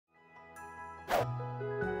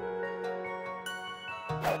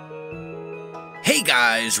Hey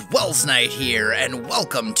guys, Welsknight here, and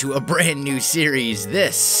welcome to a brand new series.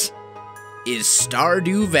 This is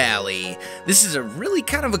Stardew Valley. This is a really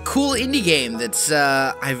kind of a cool indie game that's,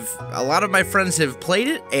 a lot of my friends have played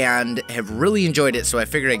it and have really enjoyed it, so I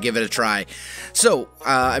figured I'd give it a try. So,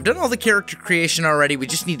 I've done all the character creation already. We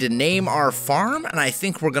just need to name our farm, and I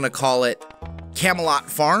think we're gonna call it Camelot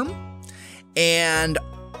Farm. And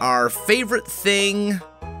our favorite thing...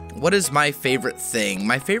 What is my favorite thing?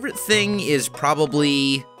 My favorite thing is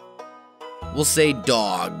probably, we'll say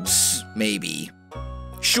dogs, maybe.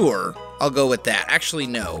 Sure, I'll go with that. Actually,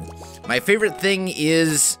 no. My favorite thing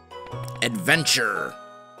is adventure.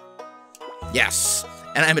 Yes,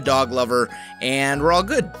 and I'm a dog lover, and we're all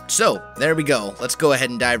good. So, there we go. Let's go ahead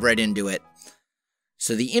and dive right into it.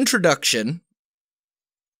 So the introduction,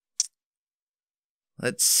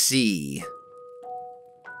 let's see.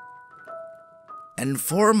 And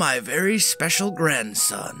for my very special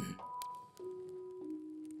grandson,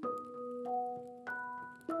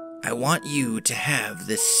 I want you to have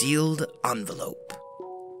this sealed envelope.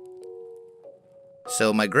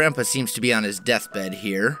 So my grandpa seems to be on his deathbed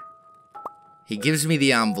here. He gives me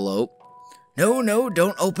the envelope. No,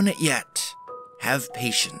 don't open it yet. Have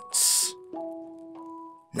patience.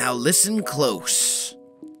 Now listen close.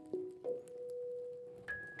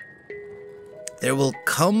 There will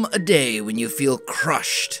come a day when you feel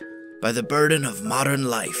crushed by the burden of modern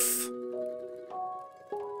life.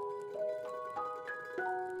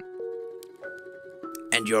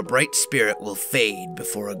 And your bright spirit will fade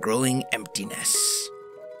before a growing emptiness.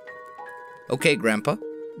 Okay, Grandpa.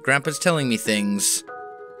 Grandpa's telling me things.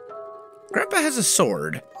 Grandpa has a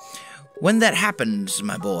sword. When that happens,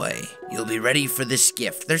 my boy, you'll be ready for this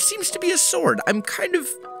gift. There seems to be a sword. I'm kind of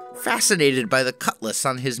fascinated by the cutlass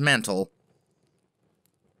on his mantle.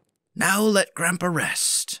 Now let Grandpa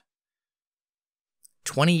rest.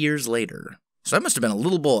 20 years later. So I must have been a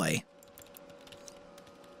little boy.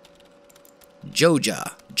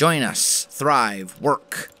 Joja, join us, thrive,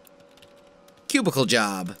 work. Cubicle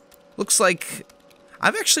job. Looks like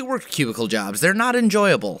I've actually worked cubicle jobs. They're not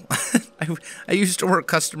enjoyable. I used to work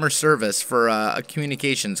customer service for a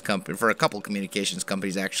communications company, for a couple communications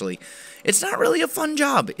companies actually. It's not really a fun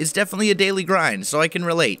job. It's definitely a daily grind, so I can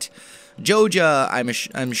relate. Joja,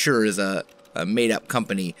 I'm sure, is a made-up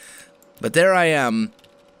company. But there I am,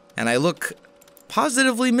 and I look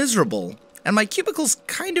positively miserable. And my cubicle's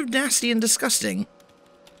kind of nasty and disgusting.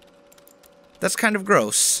 That's kind of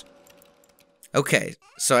gross. Okay,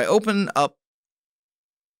 so I open up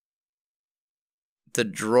the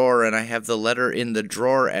drawer, and I have the letter in the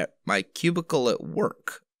drawer at my cubicle at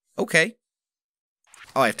work. Okay.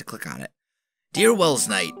 Oh, I have to click on it. Dear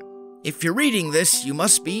Welsknight, if you're reading this, you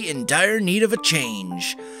must be in dire need of a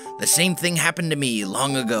change. The same thing happened to me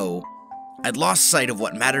long ago. I'd lost sight of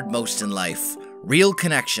what mattered most in life, real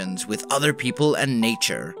connections with other people and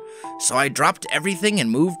nature. So I dropped everything and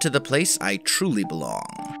moved to the place I truly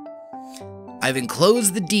belong. I've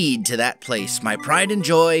enclosed the deed to that place, my pride and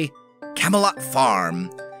joy, Camelot Farm.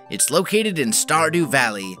 It's located in Stardew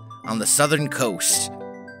Valley on the southern coast.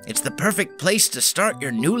 It's the perfect place to start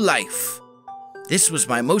your new life. This was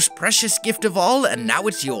my most precious gift of all, and now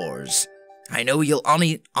it's yours. I know you'll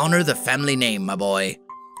honor the family name, my boy.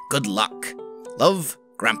 Good luck. Love,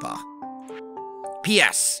 Grandpa.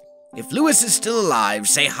 P.S. If Lewis is still alive,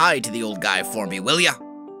 say hi to the old guy for me, will ya?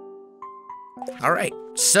 Alright,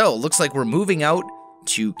 so looks like we're moving out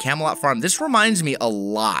to Camelot Farm. This reminds me a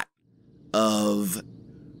lot of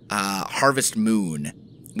Harvest Moon,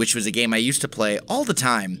 which was a game I used to play all the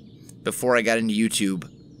time before I got into YouTube.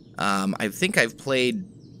 I think I've played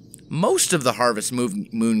most of the Harvest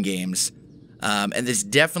Moon games, and this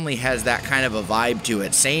definitely has that kind of a vibe to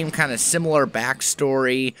it. Same kind of similar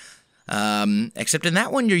backstory, except in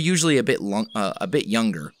that one you're usually a bit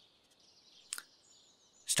younger.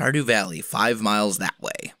 Stardew Valley, 5 miles that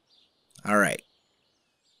way. Alright.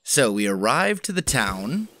 So we arrive to the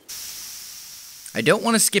town. I don't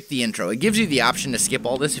want to skip the intro. It gives you the option to skip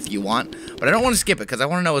all this if you want, but I don't want to skip it because I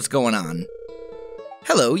want to know what's going on.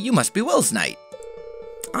 Hello, you must be Welsknight.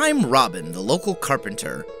 I'm Robin, the local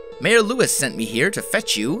carpenter. Mayor Lewis sent me here to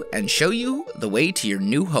fetch you and show you the way to your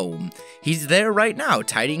new home. He's there right now,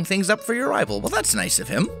 tidying things up for your arrival. Well, that's nice of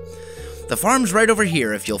him. The farm's right over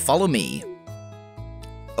here if you'll follow me.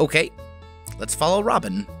 Okay, let's follow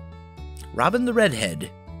Robin. Robin the redhead.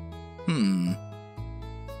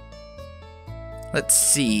 Let's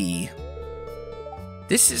see.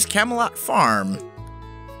 This is Camelot Farm.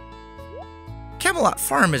 Camelot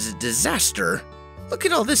Farm is a disaster. Look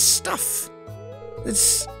at all this stuff.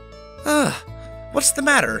 It's... what's the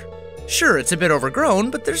matter? Sure, it's a bit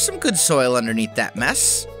overgrown, but there's some good soil underneath that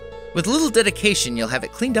mess. With little dedication, you'll have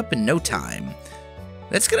it cleaned up in no time.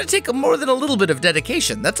 That's gonna take more than a little bit of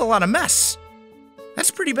dedication. That's a lot of mess.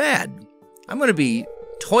 That's pretty bad. I'm gonna be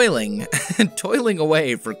toiling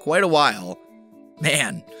away for quite a while.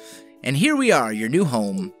 Man. And here we are, your new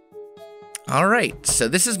home. Alright, so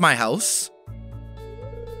this is my house.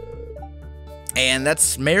 And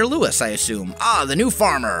that's Mayor Lewis, I assume. Ah, the new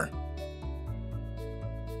farmer.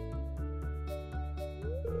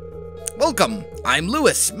 Welcome, I'm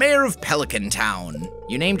Lewis, Mayor of Pelican Town.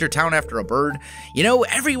 You named your town after a bird. You know,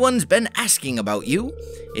 everyone's been asking about you.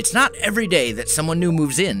 It's not every day that someone new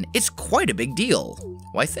moves in. It's quite a big deal.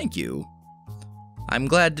 Why, thank you. I'm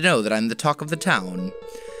glad to know that I'm the talk of the town.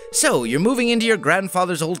 So, you're moving into your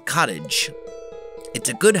grandfather's old cottage. It's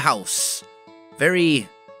a good house. Very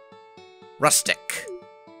rustic.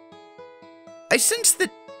 I sense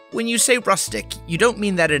that when you say rustic, you don't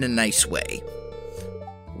mean that in a nice way.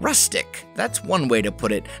 Rustic, that's one way to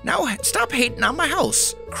put it. Now, stop hating on my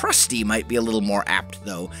house. Crusty might be a little more apt,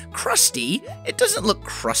 though. Crusty? It doesn't look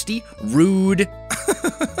crusty. Rude.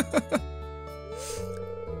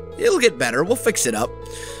 It'll get better. We'll fix it up.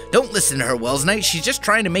 Don't listen to her, Welsknight. She's just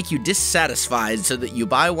trying to make you dissatisfied so that you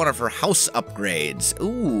buy one of her house upgrades.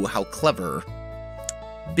 Ooh, how clever.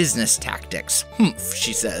 Business tactics. Humph,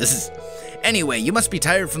 she says. Anyway, you must be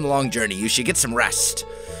tired from the long journey. You should get some rest.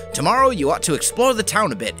 Tomorrow, you ought to explore the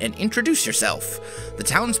town a bit and introduce yourself. The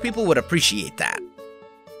townspeople would appreciate that.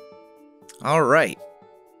 Alright.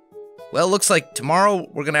 Well, looks like tomorrow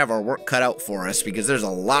we're going to have our work cut out for us because there's a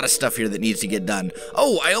lot of stuff here that needs to get done.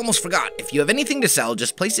 Oh, I almost forgot. If you have anything to sell,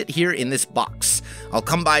 just place it here in this box. I'll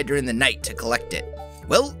come by during the night to collect it.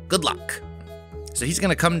 Well, good luck. So he's going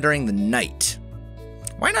to come during the night.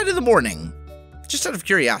 Why not in the morning? Just out of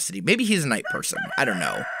curiosity. Maybe he's a night person. I don't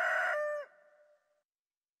know.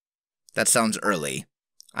 That sounds early.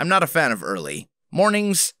 I'm not a fan of early.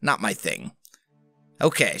 Mornings, not my thing.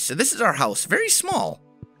 Okay, so this is our house. Very small.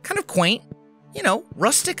 Kind of quaint. You know,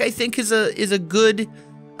 rustic, I think, is a good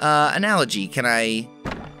analogy. Can I...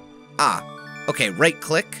 okay,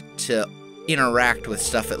 right-click to interact with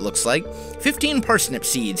stuff, it looks like. 15 parsnip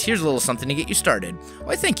seeds. Here's a little something to get you started.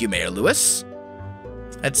 Why, thank you, Mayor Lewis.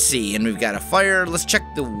 Let's see, and we've got a fire. Let's check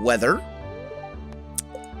the weather.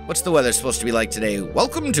 What's the weather supposed to be like today?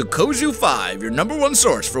 Welcome to Kozu 5, your #1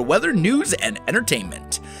 source for weather, news, and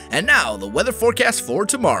entertainment. And now, the weather forecast for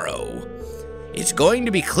tomorrow. It's going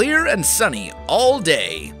to be clear and sunny all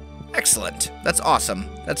day. Excellent. That's awesome.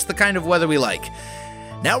 That's the kind of weather we like.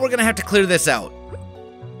 Now we're going to have to clear this out.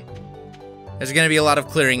 There's going to be a lot of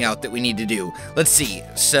clearing out that we need to do. Let's see.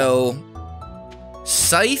 So,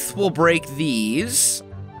 scythe will break these.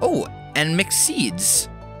 Oh, and mix seeds.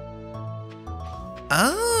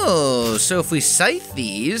 Oh, so if we scythe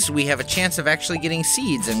these, we have a chance of actually getting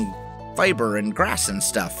seeds and fiber and grass and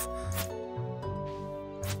stuff.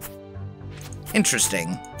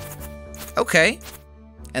 Interesting. Okay.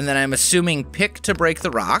 And then I'm assuming pick to break the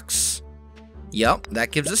rocks. Yep,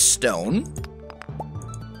 that gives us stone.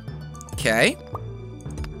 Okay.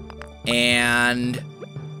 And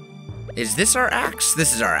is this our axe?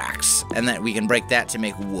 This is our axe. And then we can break that to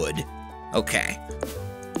make wood. Okay.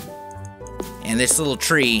 And this little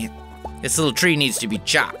tree needs to be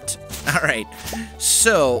chopped. All right.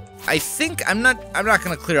 So I think I'm not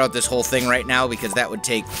gonna clear out this whole thing right now because that would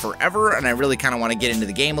take forever, and I really kind of want to get into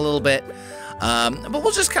the game a little bit. But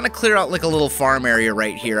we'll just kind of clear out like a little farm area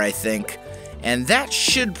right here, I think, and that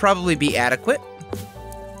should probably be adequate.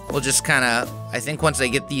 We'll just kind of, I think, once I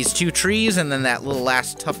get these 2 trees and then that little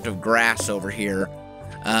last tuft of grass over here,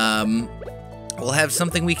 we'll have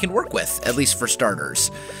something we can work with, at least for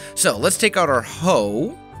starters. So let's take out our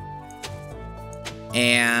hoe,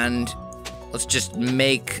 and let's just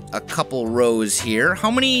make a couple rows here.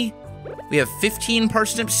 How many? We have 15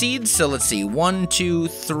 parsnip seeds, so let's see. 1, 2,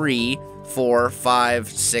 3, 4, 5,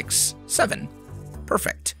 6, 7.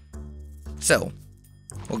 Perfect. So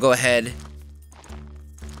we'll go ahead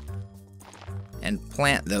and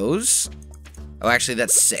plant those. Oh, actually,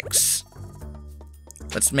 that's 6.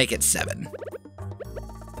 Let's make it 7.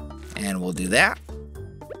 And we'll do that.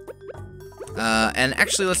 And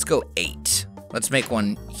actually, let's go 8. Let's make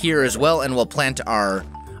one here as well, and we'll plant our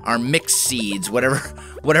mixed seeds,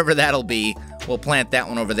 whatever that'll be. We'll plant that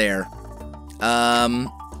one over there. And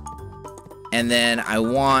then I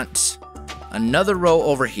want another row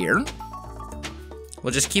over here.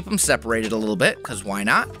 We'll just keep them separated a little bit, because why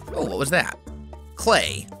not? Oh, what was that?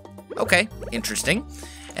 Clay. Okay, interesting.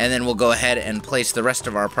 And then we'll go ahead and place the rest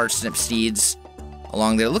of our parsnip seeds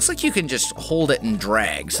along there. It looks like you can just hold it and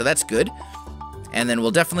drag, so that's good. And then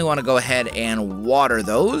we'll definitely want to go ahead and water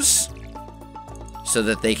those so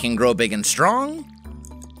that they can grow big and strong.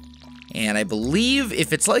 And I believe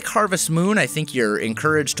if it's like Harvest Moon, I think you're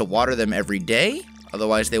encouraged to water them every day.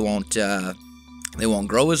 Otherwise, they won't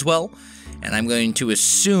grow as well. And I'm going to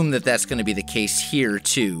assume that that's going to be the case here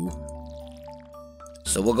too.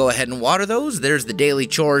 So we'll go ahead and water those. There's the daily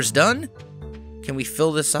chores done. Can we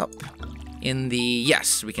fill this up in the...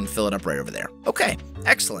 Yes, we can fill it up right over there. Okay,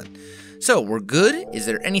 excellent. So we're good. Is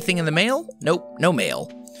there anything in the mail? Nope, no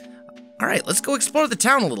mail. All right, let's go explore the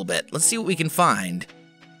town a little bit. Let's see what we can find.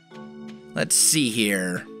 Let's see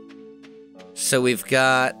here. So we've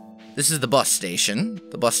got... This is the bus station,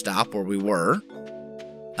 the bus stop where we were.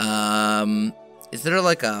 Is there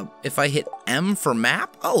like a... If I hit M for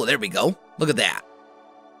map? Oh, there we go. Look at that.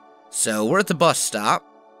 So we're at the bus stop.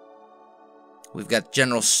 We've got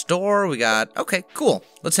general store. We got... Okay, cool.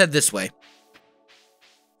 Let's head this way.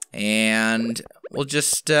 And we'll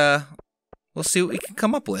just... we'll see what we can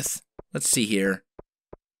come up with. Let's see here.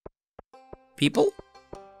 People?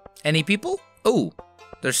 Any people? Oh,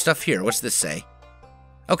 there's stuff here. What's this say?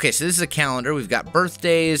 Okay, so this is a calendar. We've got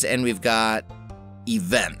birthdays and we've got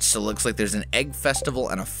events. So it looks like there's an egg festival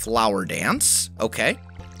and a flower dance. Okay.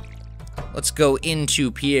 Let's go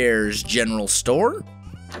into Pierre's general store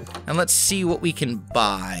and let's see what we can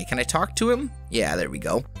buy. Can I talk to him? Yeah, there we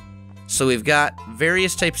go. So we've got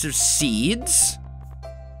various types of seeds.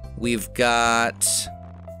 We've got...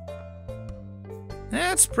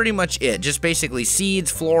 That's pretty much it. Just basically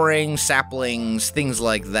seeds, flooring, saplings, things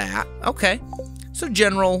like that. Okay. So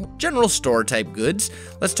general store type goods.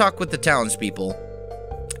 Let's talk with the townspeople.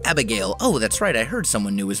 Abigail. Oh, that's right. I heard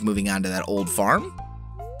someone new was moving on to that old farm.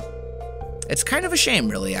 It's kind of a shame,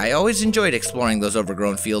 really. I always enjoyed exploring those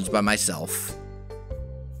overgrown fields by myself.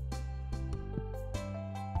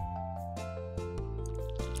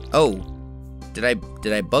 Oh, did I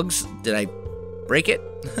break it?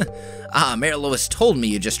 Mayor Lois told me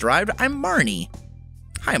you just arrived. I'm Marnie.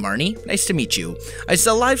 Hi, Marnie. Nice to meet you. I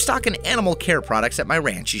sell livestock and animal care products at my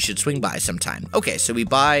ranch. You should swing by sometime. Okay, so we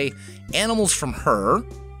buy animals from her.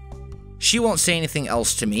 She won't say anything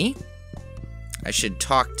else to me. I should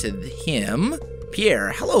talk to him.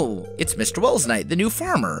 Pierre, hello. It's Mr. Welsknight, the new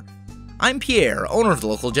farmer. I'm Pierre, owner of the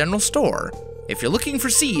local general store. If you're looking for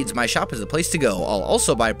seeds, my shop is the place to go. I'll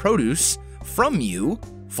also buy produce from you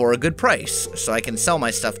for a good price, so I can sell my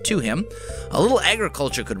stuff to him. A little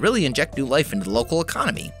agriculture could really inject new life into the local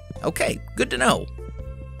economy. Okay, good to know.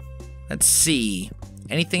 Let's see.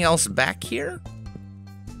 Anything else back here?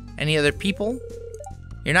 Any other people?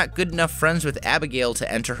 You're not good enough friends with Abigail to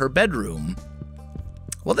enter her bedroom.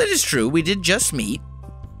 Well, that is true. We did just meet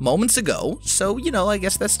moments ago, so, you know, I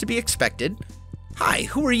guess that's to be expected. Hi,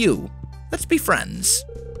 who are you? Let's be friends.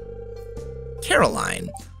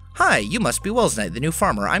 Caroline. Hi, you must be Welsknight, the new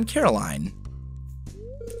farmer. I'm Caroline.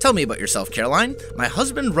 Tell me about yourself, Caroline. My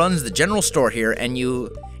husband runs the general store here,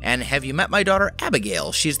 and have you met my daughter,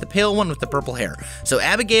 Abigail? She's the pale one with the purple hair. So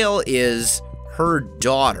Abigail is her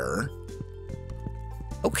daughter.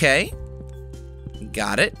 Okay.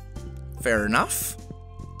 Got it. Fair enough.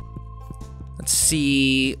 Let's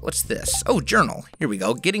see. What's this? Oh, journal. Here we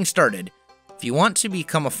go. Getting started. If you want to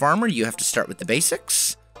become a farmer, you have to start with the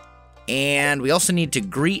basics. And we also need to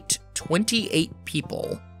greet 28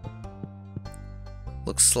 people.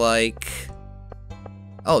 Looks like...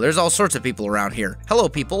 Oh, there's all sorts of people around here. Hello,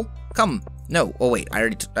 people. Come. No. Oh, wait.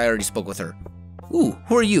 I already spoke with her. Ooh,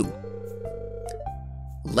 who are you?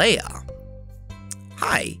 Leia.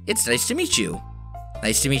 Hi. It's nice to meet you.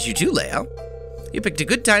 Nice to meet you too, Leia. You picked a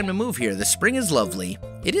good time to move here. The spring is lovely.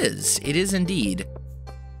 It is. It is indeed.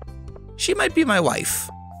 She might be my wife.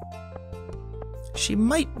 She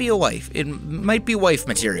might be a wife. It might be wife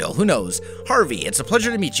material. Who knows? Harvey, it's a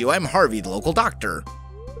pleasure to meet you. I'm Harvey, the local doctor.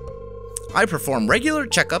 I perform regular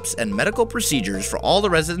checkups and medical procedures for all the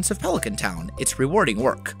residents of Pelican Town. It's rewarding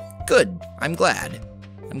work. Good. I'm glad.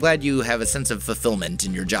 I'm glad you have a sense of fulfillment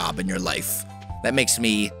in your job and your life. That makes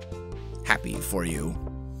me happy for you.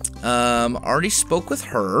 Already spoke with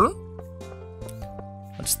her.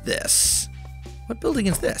 What's this? What building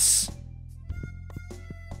is this?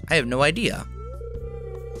 I have no idea.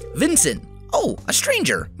 Vincent! Oh, a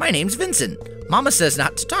stranger! My name's Vincent. Mama says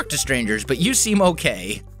not to talk to strangers, but you seem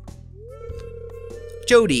okay.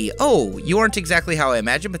 Jody. Oh, you aren't exactly how I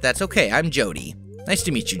imagined, but that's okay. I'm Jody. Nice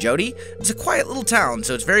to meet you, Jody. It's a quiet little town,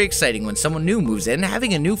 so it's very exciting when someone new moves in.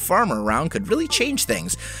 Having a new farmer around could really change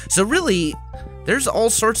things. So really, there's all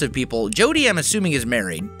sorts of people. Jody, I'm assuming, is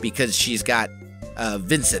married because she's got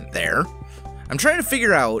Vincent there. I'm trying to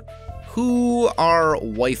figure out who our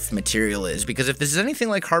wife material is, because if this is anything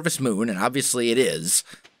like Harvest Moon, and obviously it is,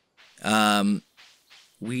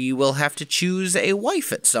 we will have to choose a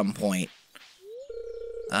wife at some point.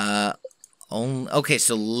 Okay,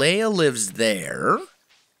 so Leia lives there.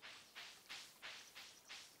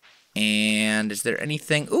 And is there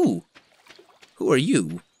anything... Ooh, who are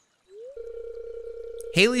you?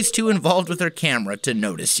 Haley's too involved with her camera to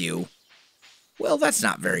notice you. Well, that's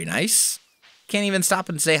not very nice. Can't even stop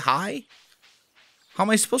and say hi? How am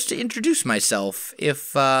I supposed to introduce myself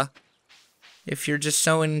if you're just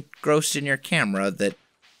so engrossed in your camera that...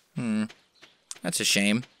 that's a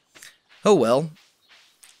shame. Oh well.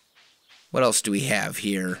 What else do we have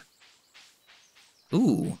here?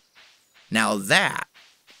 Ooh. Now that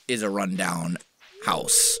is a rundown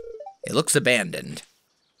house. It looks abandoned.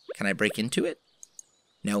 Can I break into it?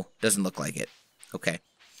 No, doesn't look like it. Okay.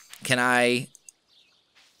 Can I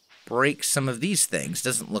break some of these things?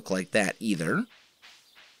 Doesn't look like that either. I'm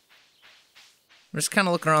just kind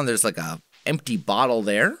of looking around. There's like a empty bottle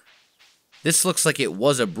there. This looks like it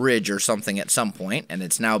was a bridge or something at some point, and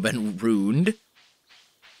it's now been ruined.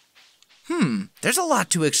 There's a lot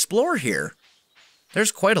to explore here.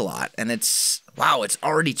 There's quite a lot, and it's... Wow, it's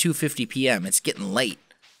already 2:50 p.m. It's getting late.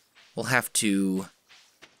 We'll have to...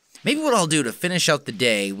 Maybe what I'll do to finish out the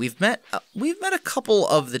day, we've met a couple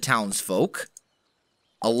of the townsfolk.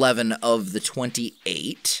 11 of the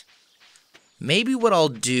 28. Maybe what I'll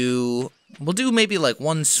do... We'll do maybe like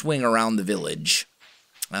one swing around the village.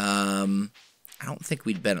 I don't think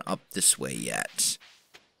we'd been up this way yet.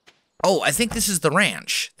 Oh, I think this is the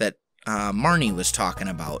ranch that Marnie was talking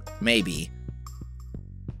about. Maybe.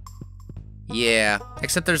 Yeah,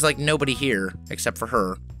 except there's like nobody here except for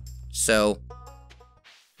her. So...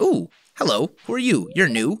 Ooh, hello. Who are you? You're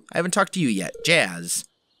new. I haven't talked to you yet. Jazz.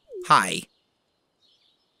 Hi.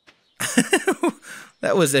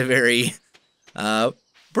 That was a very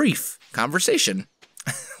brief conversation.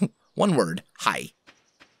 One word. Hi.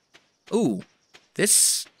 Ooh,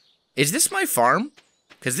 is this my farm?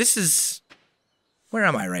 Because this is... Where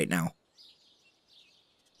am I right now?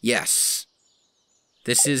 Yes.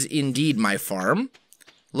 This is indeed my farm.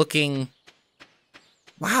 Looking...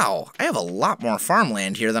 Wow, I have a lot more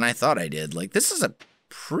farmland here than I thought I did. Like, this is a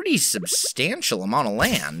pretty substantial amount of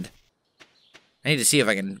land. I need to see if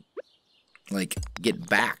I can, like, get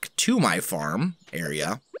back to my farm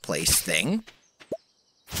area, place thing.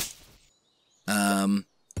 Let's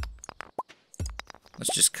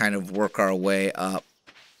just kind of work our way up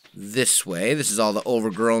this way. This is all the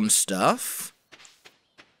overgrown stuff.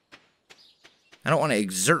 I don't want to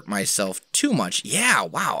exert myself too much. Yeah,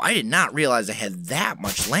 wow, I did not realize I had that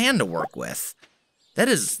much land to work with.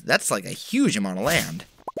 That's like a huge amount of land.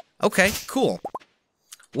 Okay, cool.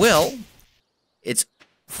 Well, it's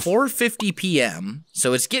 4:50 p.m.,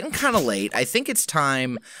 so it's getting kind of late. I think it's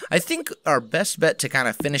time. I think our best bet to kind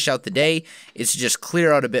of finish out the day is to just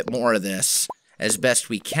clear out a bit more of this as best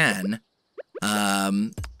we can.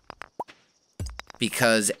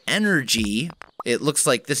 Because energy... It looks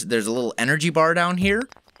like there's a little energy bar down here,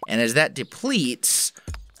 and as that depletes,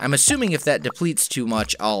 I'm assuming if that depletes too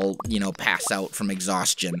much, I'll, pass out from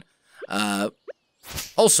exhaustion.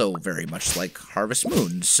 Also very much like Harvest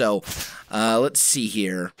Moon. So, let's see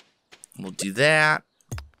here. We'll do that.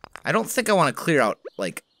 I don't think I want to clear out,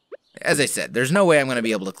 like, as I said, there's no way I'm going to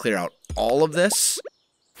be able to clear out all of this,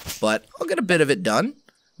 but I'll get a bit of it done.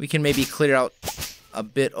 We can maybe clear out a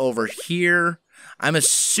bit over here. I'm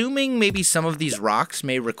assuming maybe some of these rocks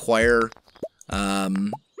may require,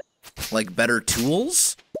 like, better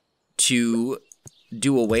tools to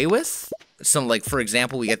do away with. So, like, for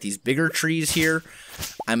example, we got these bigger trees here.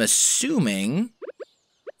 I'm assuming...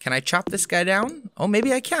 Can I chop this guy down? Oh,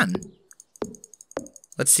 maybe I can.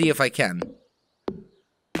 Let's see if I can.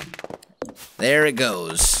 There it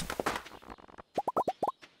goes.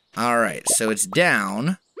 Alright, so it's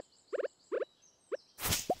down.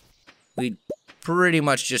 We... pretty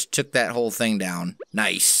much just took that whole thing down.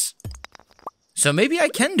 Nice. So maybe I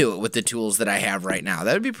can do it with the tools that I have right now.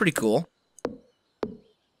 That would be pretty cool.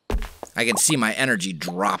 I can see my energy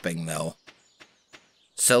dropping, though.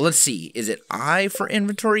 So let's see. Is it I for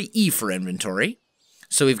inventory? E for inventory.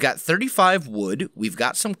 So we've got 35 wood. We've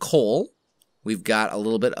got some coal. We've got a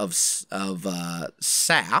little bit of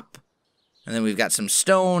sap. And then we've got some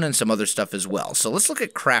stone and some other stuff as well. So let's look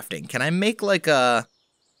at crafting. Can I make like a...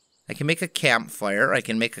 I can make a campfire. I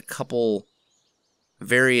can make a couple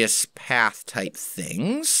various path type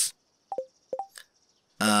things.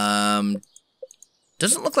 Doesn't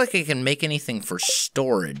look like I can make anything for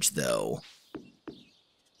storage, though.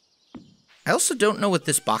 I also don't know what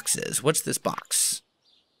this box is. What's this box?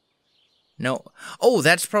 No. Oh,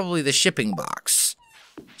 that's probably the shipping box.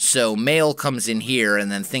 So mail comes in here, and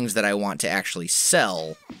then things that I want to actually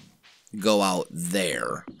sell go out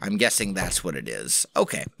there. I'm guessing that's what it is.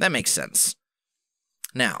 Okay, that makes sense.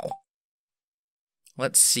 Now,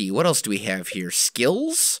 let's see. What else do we have here?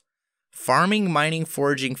 Skills? Farming, mining,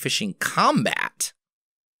 foraging, fishing, combat.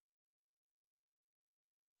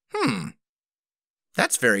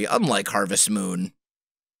 That's very unlike Harvest Moon.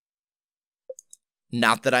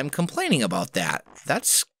 Not that I'm complaining about that.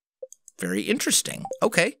 That's very interesting.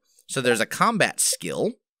 Okay, so there's a combat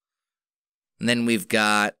skill. And then we've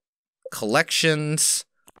got collections,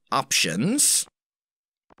 options,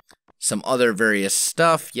 some other various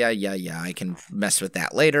stuff. Yeah, I can mess with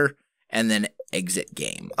that later. And then exit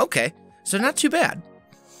game. Okay, so not too bad.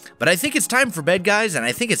 But I think it's time for bed, guys, and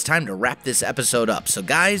I think it's time to wrap this episode up. So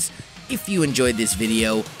guys, if you enjoyed this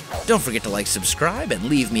video, don't forget to like, subscribe, and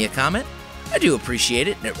leave me a comment. I do appreciate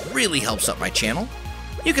it, and it really helps out my channel.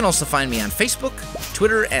 You can also find me on Facebook,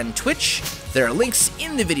 Twitter, and Twitch. There are links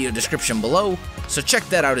in the video description below, so check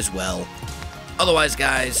that out as well. Otherwise,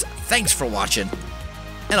 guys, thanks for watching,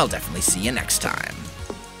 and I'll definitely see you next time.